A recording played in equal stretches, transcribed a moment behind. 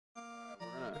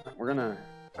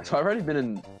So I've already been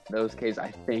in those caves, I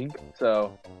think.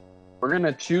 So we're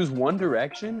gonna choose one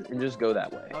direction and just go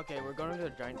that way. Okay, we're going to a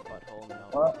giant butthole now.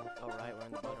 What? Alright, we're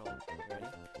in the butthole. You ready?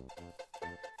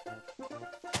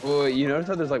 Well, you notice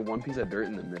how there's like one piece of dirt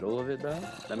in the middle of it, though?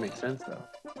 That makes sense, though.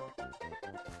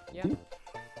 Yeah.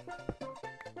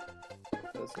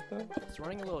 Does it though? It's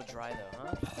running a little dry though,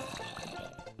 huh?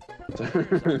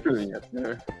 Yes,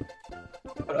 sir.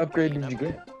 What upgrade did you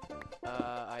get?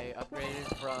 I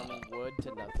upgraded from wood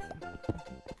to nothing.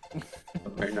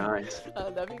 Very nice.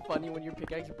 That'd be funny when your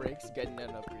pickaxe breaks, getting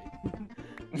an upgrade.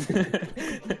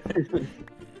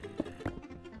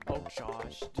 Oh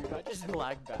Josh, dude, I just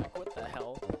lagged back. What the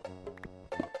hell?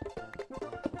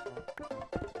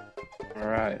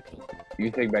 Alright.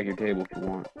 You can take back your table if you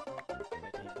want.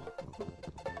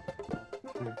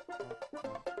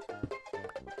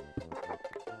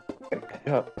 My table.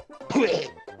 Yeah.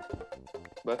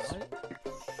 Let's. I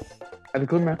had to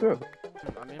clear my throat.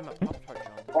 I'm in my Pop Tart,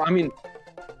 John. Oh, I mean,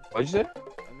 what'd you say?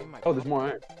 I'm in my. Oh, there's more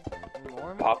iron.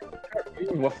 More? Pop.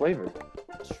 What flavor?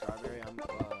 Strawberry. I'm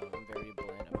very bland. I'm a very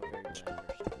bland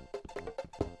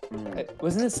person.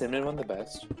 Wasn't the cinnamon one the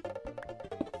best?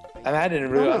 I've had it in a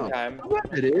really long time.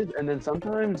 Sometimes it is, and then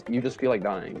sometimes you just feel like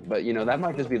dying. But you know, that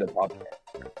might just be the Pop Tart.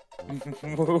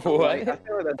 What? Like, I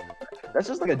feel like that's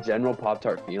just like a general Pop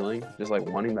Tart feeling, just like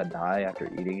wanting to die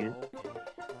after eating it.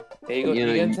 There you go. You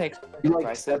know, You can take You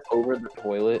like step over the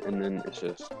toilet, and then it's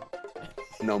just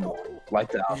no more.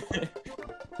 Lights out.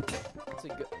 It's a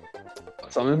good.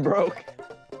 Something broke.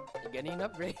 You're getting an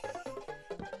upgrade.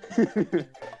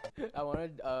 I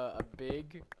wanted a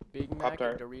Big Mac,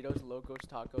 Pop-Tart. Doritos, Locos,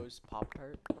 Tacos, Pop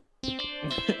Tart.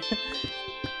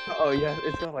 Oh yeah,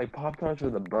 it's got like Pop Tarts for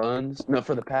the buns, no,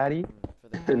 for the patty, For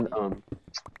the and How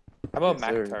about Yes,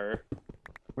 sir. Mac Tart?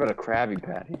 what about a Krabby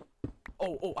Patty?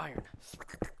 oh, iron.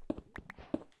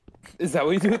 Is that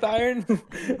what you do with iron?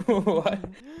 What?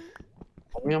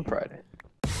 Only on Friday.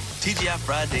 TGI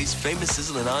Fridays famous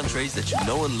sizzling entrees that you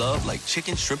know and love, like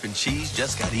chicken, shrimp, and cheese,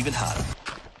 just got even hotter.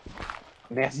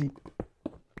 Nasty.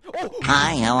 Oh!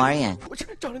 Hi, how are you?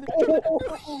 Jonathan,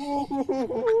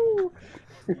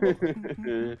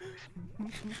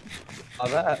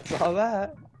 Saw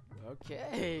that.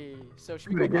 Okay, so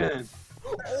should Do we it go again.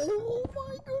 Oh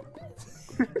my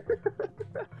goodness!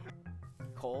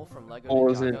 Cole from Lego What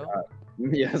was it? Ninjago.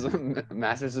 Yes,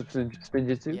 Masters of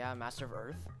Spinjitzu. Yeah, Master of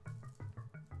Earth.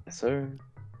 Yes, sir.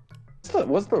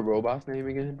 What's the robot's name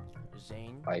again?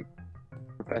 Zane. Like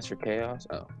Professor Chaos?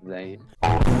 Oh, Zane.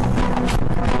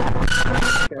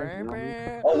 Brr,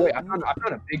 brr. Oh wait, I found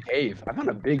a big cave. I found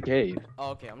a big cave.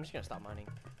 Oh, okay, I'm just gonna stop mining.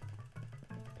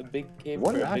 The big cave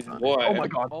What for did a I big find? boy. Oh my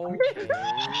god. Okay.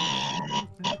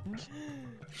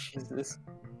 Jesus.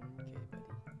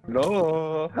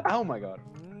 No. Oh my god.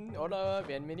 Hola,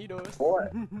 bienvenidos.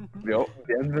 What? Yo,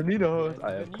 bienvenidos.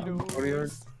 I have come for your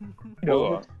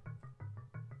Hold on.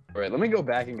 Alright, let me go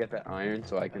back and get that iron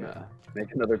so I can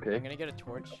make another I'm pick. gonna get a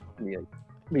torch.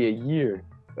 Be a year.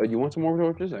 Oh, you want some more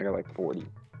torches? I got like 40.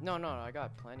 No, I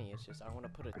got plenty. It's just I want to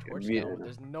put a Okay, torch yeah. down, but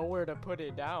there's nowhere to put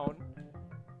it down.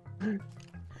 All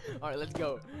right, let's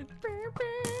go.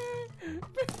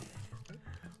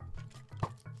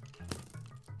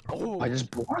 Oh, I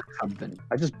just blocked something.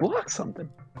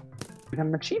 We got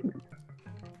an achievement.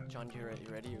 John, you ready?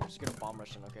 We're just gonna bomb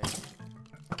rush him, okay?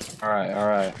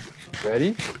 Alright.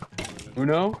 Ready?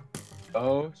 Uno,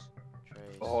 dos.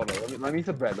 Trace. Oh, hold on. Let me eat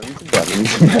some bread.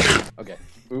 Okay.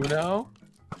 Uno,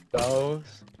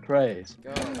 dos, tres.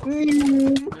 Go.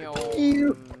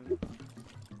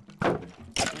 Oh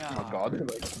god, they're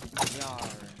like...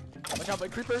 Watch out, boy.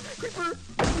 Creeper!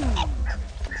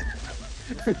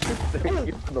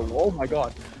 Oh my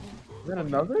god. Is that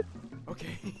another?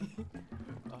 Okay.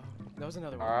 That was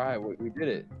another one. Alright, we did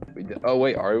it. We did. Oh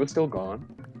wait, Ari was still gone.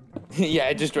 Yeah,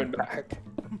 I just went back.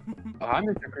 Oh, hi,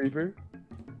 Mr. Creeper.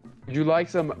 Would you like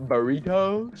some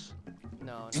burritos?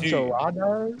 No.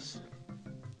 Enchiladas?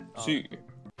 See.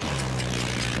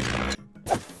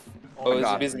 Oh, Oh, is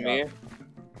God, it busy me?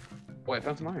 Oh, I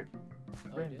found some iron.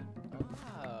 Oh, you did?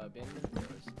 Ah,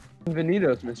 bienvenidos.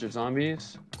 Bienvenidos, Mr.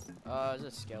 Zombies. Is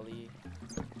it Skelly?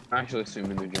 I'm actually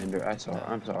assuming their gender. I'm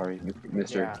sorry,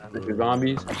 Mr. Yeah. Mr.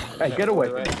 Zombies. Hey, get away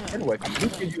from me. Get away from me. Who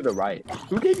gave you the right?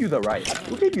 Who gave you the right?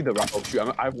 Oh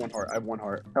shoot, I have one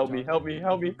heart. Help me. If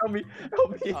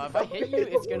I hit you,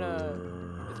 it's gonna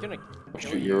kill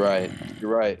Shoot, you. you're right.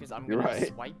 Because I'm You're gonna right.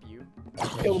 swipe you.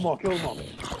 Kill them all.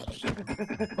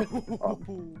 Oh,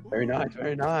 very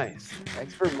nice.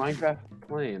 Thanks for Minecraft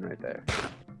playing right there.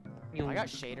 I got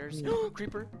shaders.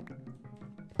 Creeper.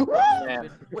 Yeah.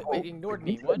 Wait, he ignored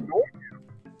me. What?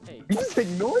 Hey. He just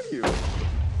ignored you.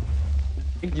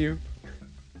 Thank you.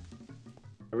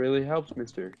 It really helps,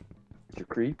 Mr.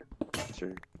 Creep.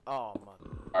 Mr. Oh,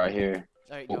 mother. All right, here.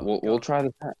 Alright, go. We'll try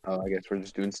this. Oh, I guess we're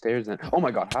just doing stairs then. Oh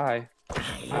my God! Hi.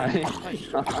 Hi.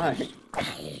 Hi.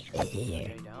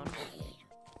 Okay, down.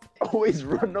 Always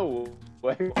run away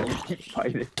when you keep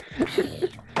fighting.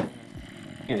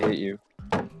 Can't hit you.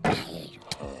 You're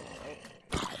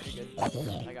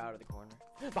good. I got out of the corner.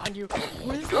 Behind you.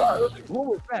 What is that? What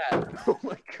was that? Oh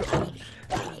my God!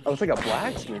 Oh, it's like a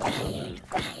blacksmith.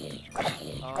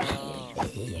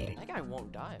 That guy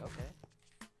won't die. Okay.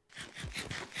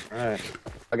 All right.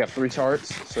 I got 3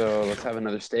 hearts, so let's have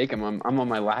another steak. I'm on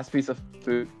my last piece of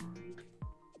food.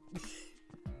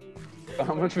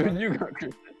 How much food you got,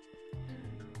 Chris?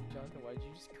 Jonathan, why did you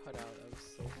just cut out? That was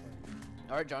so funny.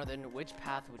 Alright, Jonathan, which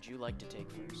path would you like to take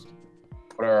first?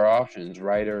 What are our options?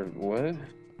 Right or what?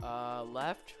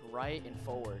 Left, right, and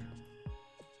forward.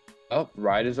 Oh,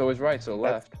 right is always right, so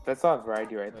left. That's not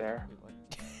variety right there.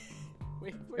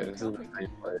 Wait, Yeah, wait, this is the same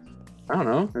place. I don't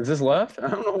know. Is this left? I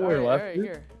don't know where left Alright, is.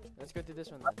 here. Let's go through this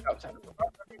one then.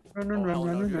 Run, Oh,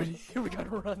 no, run. dude. We gotta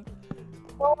run.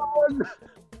 Run!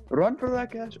 Run for that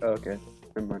cash. Oh, okay.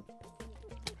 Never mind.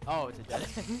 Oh, it's a dead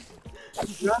end.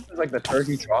 It's not like the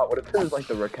turkey trot. What if it was like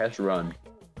the Rakesh run?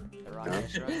 The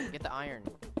Rakesh run. Get the iron.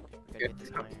 We gotta get this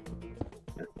iron.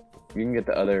 You can get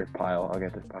the other pile. I'll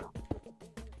get this pile.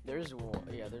 There's one.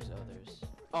 Yeah, there's others.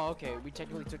 Oh, okay. We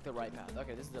technically took the right path.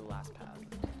 Okay, this is the last path.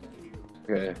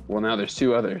 Okay. Well, now there's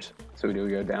 2 others. So do we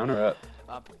go down or up?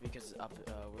 Up, because up,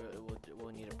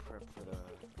 we'll need a prep for the...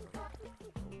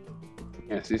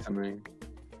 Yeah, see something.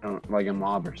 I don't like a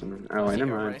mob or something. Oh, wait,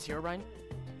 never mind. Is here, Ryan?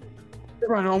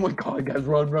 Run! Oh my God, guys,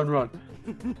 run!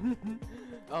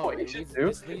 Oh, What you should do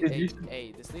is you should-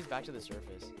 hey, this leads back to the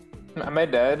surface. Am I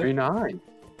dead? 39.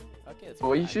 Okay, that's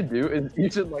What you should do is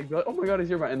you should like, be like, oh my God, he's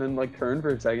here, and then like turn for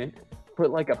a second,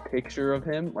 put like a picture of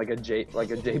him, like a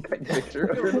JPEG picture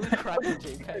of really him, crappy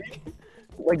JPEG.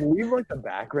 like leave like the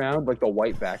background, like the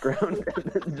white background, and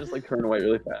then just like turn away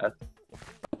really fast.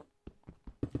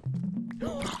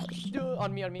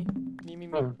 On me. Me.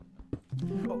 Oh.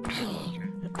 Oh.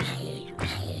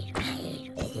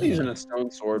 I'm using a stone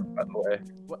sword, by the way.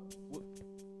 What?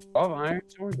 Oh, iron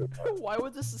sword. Why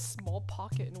was this a small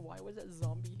pocket and why was that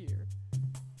zombie here?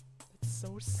 It's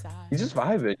so sad. He's just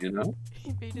vibing, you know.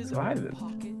 He made his vibing.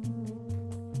 own pocket.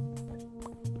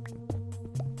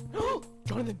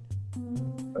 Jonathan!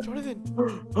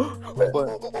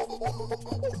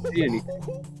 See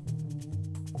anything?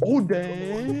 Oh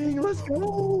dang! Let's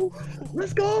go!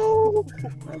 Let's go!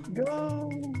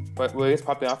 What are you guys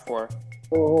popping off for?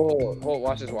 Oh,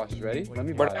 watch this. Ready? Let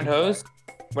me. We're diamond hose?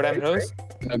 We're diamond hose?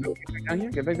 No, go get back down here.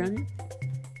 Get back down here.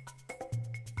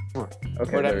 Come on.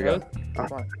 Okay, We're there we go. diamond hose?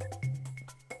 Come on.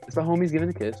 It's the homies giving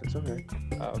a kiss. It's okay.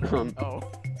 Oh, okay. Oh.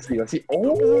 Let's see.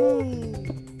 Oh!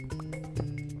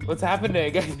 What's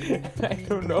happening? I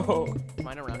don't know.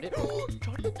 Mine around it.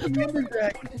 Jonathan!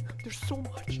 There's so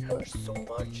much.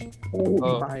 Oh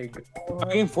Oh. my God. I'm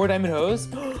getting 4 diamond hose?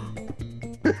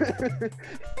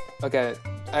 Okay,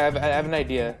 I have an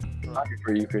idea.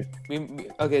 For you, Chris.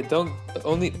 Okay, don't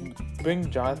only bring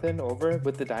Jonathan over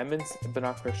with the diamonds, but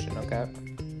not Christian. Okay?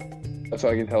 So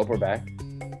I can teleport back.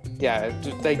 Yeah,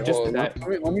 just Oh,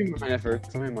 the let me mine it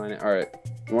first. Let me mine it. All right.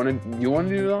 You want to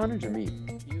do the honors or me?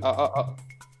 You.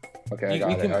 Okay, I You- got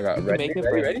you it. can- I got it. you can Ready? make it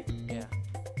Ready? Yeah.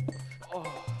 Oh.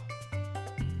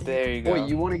 There you go. Wait,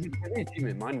 you want to get the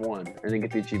achievement? Mine won, and then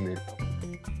get the achievement,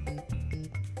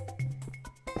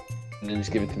 and then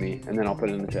just give it to me, and then I'll put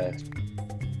it in the chest.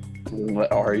 And then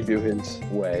let Ari do his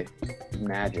way.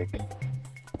 Magic.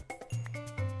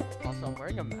 Also, I'm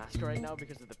wearing a mask right now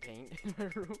because of the paint in my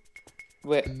room.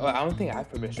 Wait, I don't think I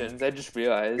have permissions. I just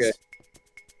realized. Okay.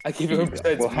 I keep it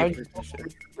besides Well, how me you? permission.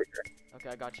 Okay,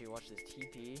 I got you. Watch this.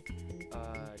 TP.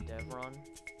 Devron.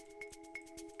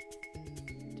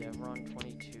 Devron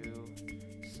 22.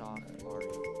 Soft. Ari.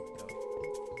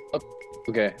 Go.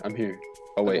 Okay, I'm here.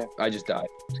 Oh wait, Okay. I just died.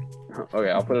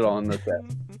 Okay, I'll put it all in the set.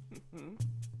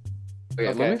 Okay,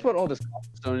 Okay. let me put all this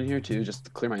cobblestone in here too, just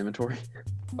to clear my inventory.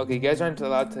 Okay, you guys aren't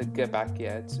allowed to get back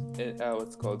yet.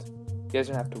 What's it called? You guys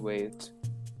don't have to wait.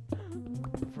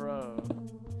 Bro.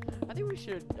 I think we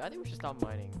should stop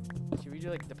mining. Should we do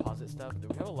like deposit stuff?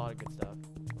 We have a lot of good stuff.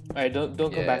 Alright, don't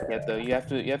come back Yeah. yet though. You have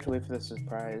to wait for the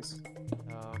surprise.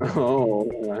 Oh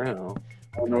wow!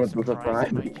 I don't know what the surprise.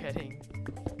 am I getting?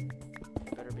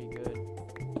 Better be good.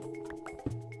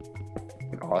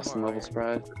 Awesome level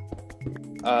surprise.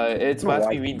 It's No, about to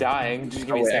why- be me dying. Just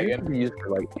give me Oh, a wait, I used second. to be used for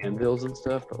like anvils and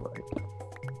stuff, but like.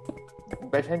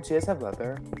 By chance, you guys have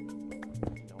leather?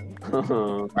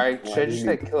 No. Alright, Why should I do just you-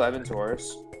 like kill Evan's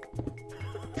horse?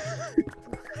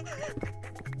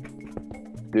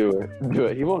 Do it. Do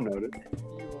it. He won't notice.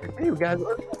 Hey, you guys,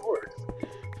 where's the horse?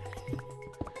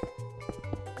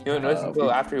 You won't notice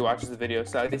until after he watches the video,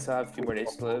 so they still have a few more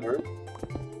days to live.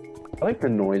 I like the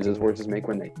noises horses make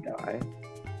when they die.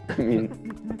 I mean,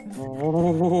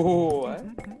 What?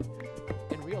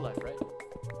 In real life, right?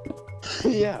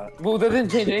 yeah. Well, that didn't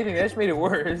change anything. That just made it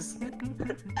worse.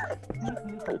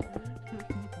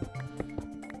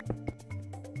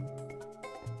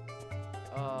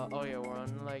 Oh yeah, we're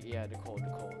on like the coal.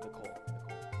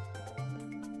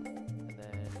 And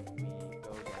then we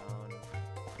go down.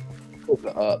 Go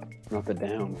the up, not the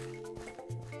down.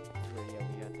 Yeah,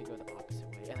 we have to go the opposite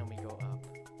way, and then we go up.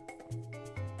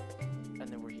 And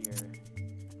then we're here.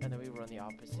 And then we run the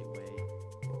opposite way.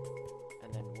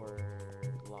 And then we're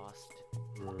lost.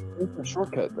 It's a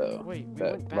shortcut though. Wait, we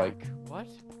that, went back. like- What?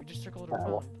 We just circled Yeah,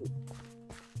 around.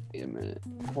 Wait a minute.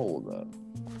 Hold up.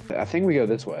 I think we go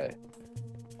this way.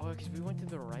 Oh, because we went to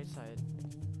the right side.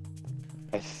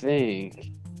 I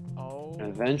think. Oh.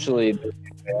 Eventually. We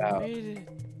Yeah. made it.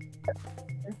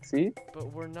 See?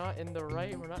 But we're not in the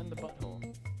right. We're not in the butthole.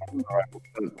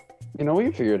 You know, we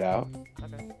can figure it out.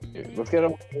 Okay. Here, let's get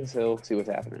up this hill, see what's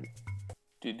happening.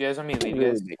 Dude, do you guys want me to lead you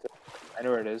Really guys? big. I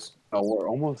know where it is. Oh, we're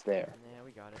almost there. Yeah,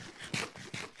 we got it.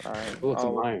 Alright. Oh, it's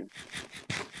an iron.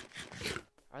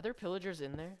 Are there pillagers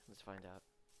in there? Let's find out.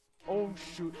 Oh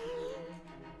shoot!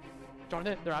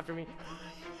 Jonathan, they're after me.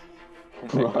 Oh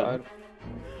my Run. god.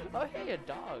 Oh hey, a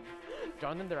dog.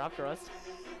 Jonathan, they're after us.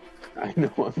 I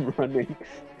know, I'm running.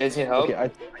 Guys need help? Okay, I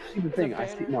see the thing. I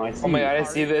see. No, I see. Oh my god, I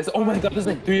see this. Oh my god, there's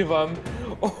like 3 of them.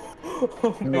 Oh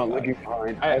I'm my not god. looking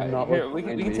behind. I, I'm not here, looking we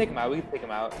can behind me. take him out. We can take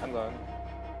him out. I'm going.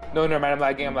 No, never mind. I'm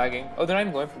lagging. Oh, they're not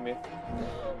even going for me.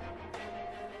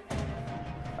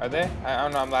 Are they? I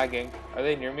don't know. I'm lagging. Are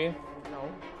they near me? No.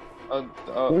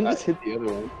 Oh, We just hit the other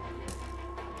one.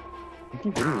 We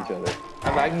keep hitting each other.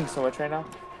 I'm lagging so much right now.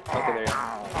 Okay, there you go.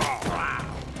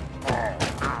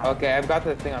 Okay, I've got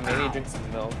the thing on me. I need to drink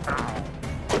some milk.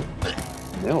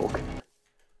 Milk.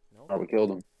 No. Oh, we killed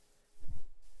him.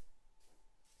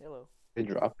 Hello. They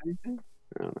drop anything?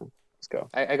 I don't know. Let's go.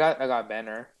 I got a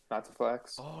banner. Not to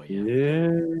flex. Oh yeah. Yeah.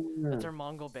 That's our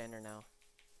Mongol banner now.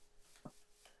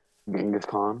 Genghis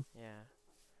Khan. Yeah.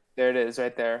 There it is,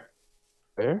 right there.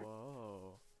 There?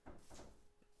 Whoa.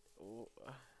 Ooh.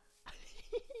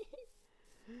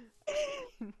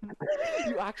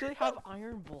 You actually have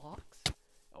iron blocks?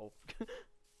 Oh.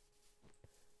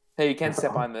 Hey, you can't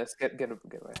step on this. Get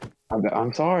away.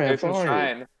 I'm sorry. I'm There's some sorry.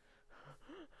 shrine.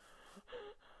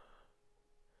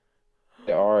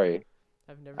 Sorry.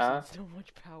 I've never Huh? seen so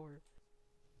much power.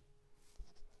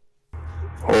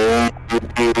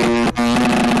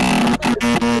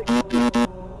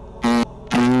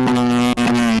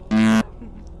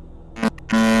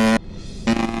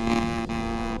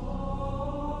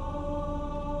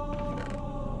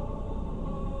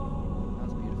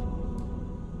 That's beautiful.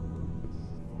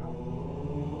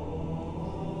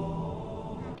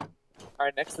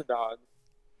 Alright, next the dog.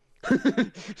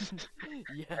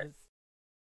 Yes.